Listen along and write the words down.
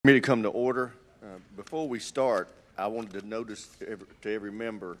Me to come to order. Before we start, I wanted to notice to every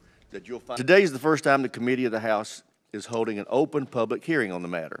member that you'll find today is the first time the committee of the House is holding an open public hearing on the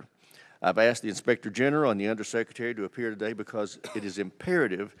matter. I've asked the Inspector General and the Undersecretary to appear today because it is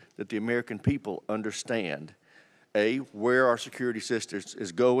imperative that the American people understand A, where our security system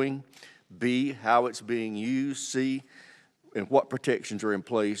is going, B, how it's being used, C, and what protections are in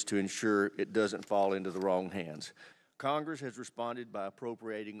place to ensure it doesn't fall into the wrong hands. Congress has responded by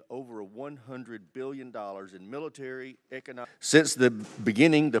appropriating over $100 billion in military, economic. Since the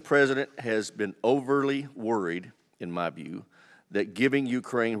beginning, the President has been overly worried, in my view, that giving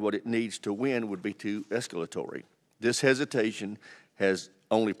Ukraine what it needs to win would be too escalatory. This hesitation has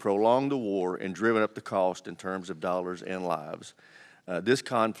only prolonged the war and driven up the cost in terms of dollars and lives. This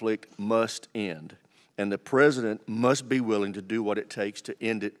conflict must end, and the President must be willing to do what it takes to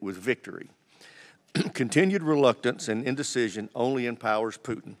end it with victory. Continued reluctance and indecision only empowers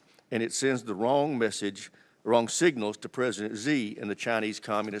Putin, and it sends the wrong signals to President Xi and the Chinese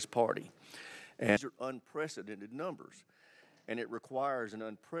Communist Party. And these are unprecedented numbers, and it requires an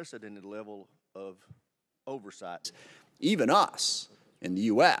unprecedented level of oversight. Even us in the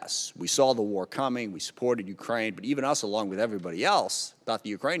U.S., we saw the war coming, we supported Ukraine, but even us, along with everybody else, thought the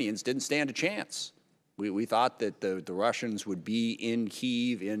Ukrainians didn't stand a chance. We thought that the Russians would be in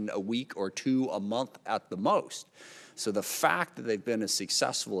Kyiv in a week or two, a month at the most. So the fact that they've been as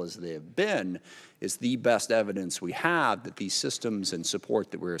successful as they have been is the best evidence we have that these systems and support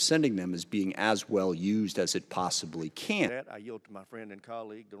that we're sending them is being as well used as it possibly can. With that, I yield to my friend and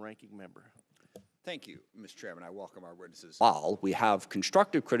colleague, the ranking member. Thank you, Mr. Chairman. I welcome our witnesses. While we have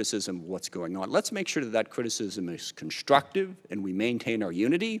constructive criticism of what's going on, let's make sure that that criticism is constructive and we maintain our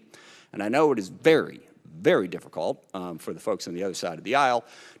unity. And I know it is very difficult for the folks on the other side of the aisle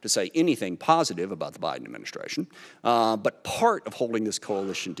to say anything positive about the Biden administration. But part of holding this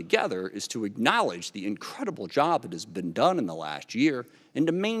coalition together is to acknowledge the incredible job that has been done in the last year and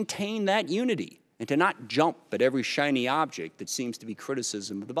to maintain that unity and to not jump at every shiny object that seems to be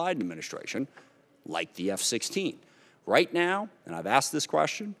criticism of the Biden administration, like the F-16. Right now, and I've asked this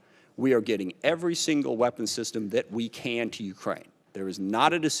question, we are getting every single weapon system that we can to Ukraine. There is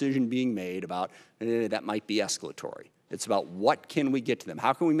not a decision being made about that might be escalatory. It's about what can we get to them?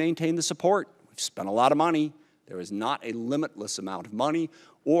 How can we maintain the support? We've spent a lot of money. There is not a limitless amount of money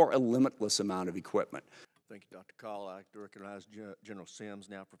or a limitless amount of equipment. Thank you, Dr. Call. I recognize General Sims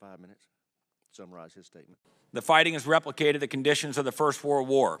now for 5 minutes. Summarize his statement. The fighting has replicated the conditions of the First World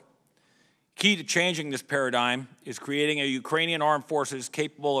War. Key to changing this paradigm is creating a Ukrainian armed forces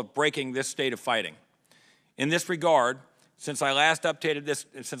capable of breaking this state of fighting. In this regard, since I last updated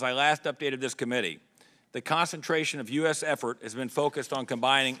this committee, the concentration of U.S. effort has been focused on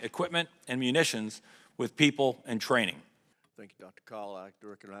combining equipment and munitions with people and training. Thank you, Dr. Call. I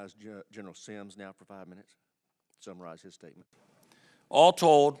recognize General Sims now for 5 minutes. Summarize his statement. All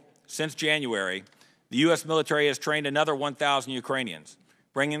told, since January, the U.S. military has trained another 1,000 Ukrainians,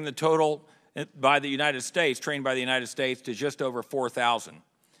 bringing the total trained by the United States to just over 4,000.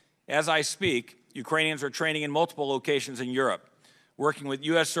 As I speak, Ukrainians are training in multiple locations in Europe, working with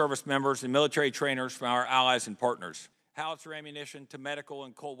U.S. service members and military trainers from our allies and partners. Howitzer ammunition to medical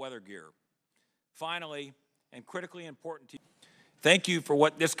and cold weather gear. Finally, and critically important to you, thank you for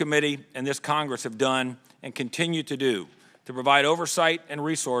what this committee and this Congress have done and continue to do to provide oversight and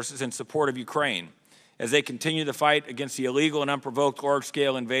resources in support of Ukraine as they continue to fight against the illegal and unprovoked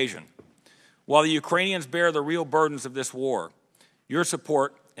large-scale invasion. While the Ukrainians bear the real burdens of this war, your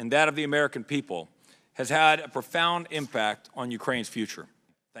support and that of the American people has had a profound impact on Ukraine's future.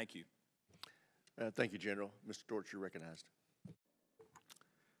 Thank you. Thank you, General. Mr. Dortch, you're recognized.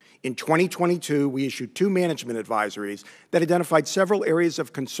 In 2022, we issued 2 management advisories that identified several areas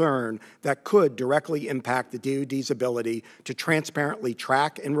of concern that could directly impact the DoD's ability to transparently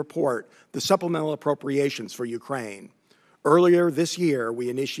track and report the supplemental appropriations for Ukraine. Earlier this year, we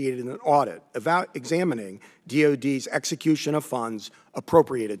initiated an audit examining DoD's execution of funds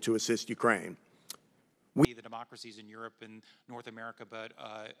appropriated to assist Ukraine. The democracies in Europe and North America, but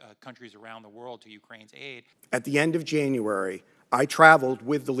countries around the world to Ukraine's aid. At the end of January, I traveled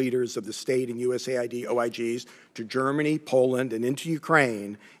with the leaders of the state and USAID OIGs to Germany, Poland, and into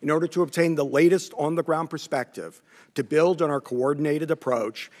Ukraine in order to obtain the latest on-the-ground perspective, to build on our coordinated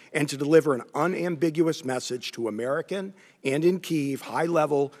approach, and to deliver an unambiguous message to American and, in Kyiv,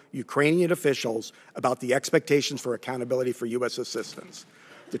 high-level Ukrainian officials about the expectations for accountability for U.S. assistance.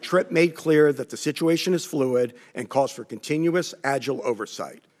 The trip made clear that the situation is fluid and calls for continuous, agile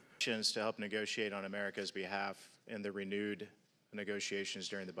oversight. To help negotiate on America's behalf in the renewed negotiations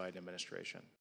during the Biden administration.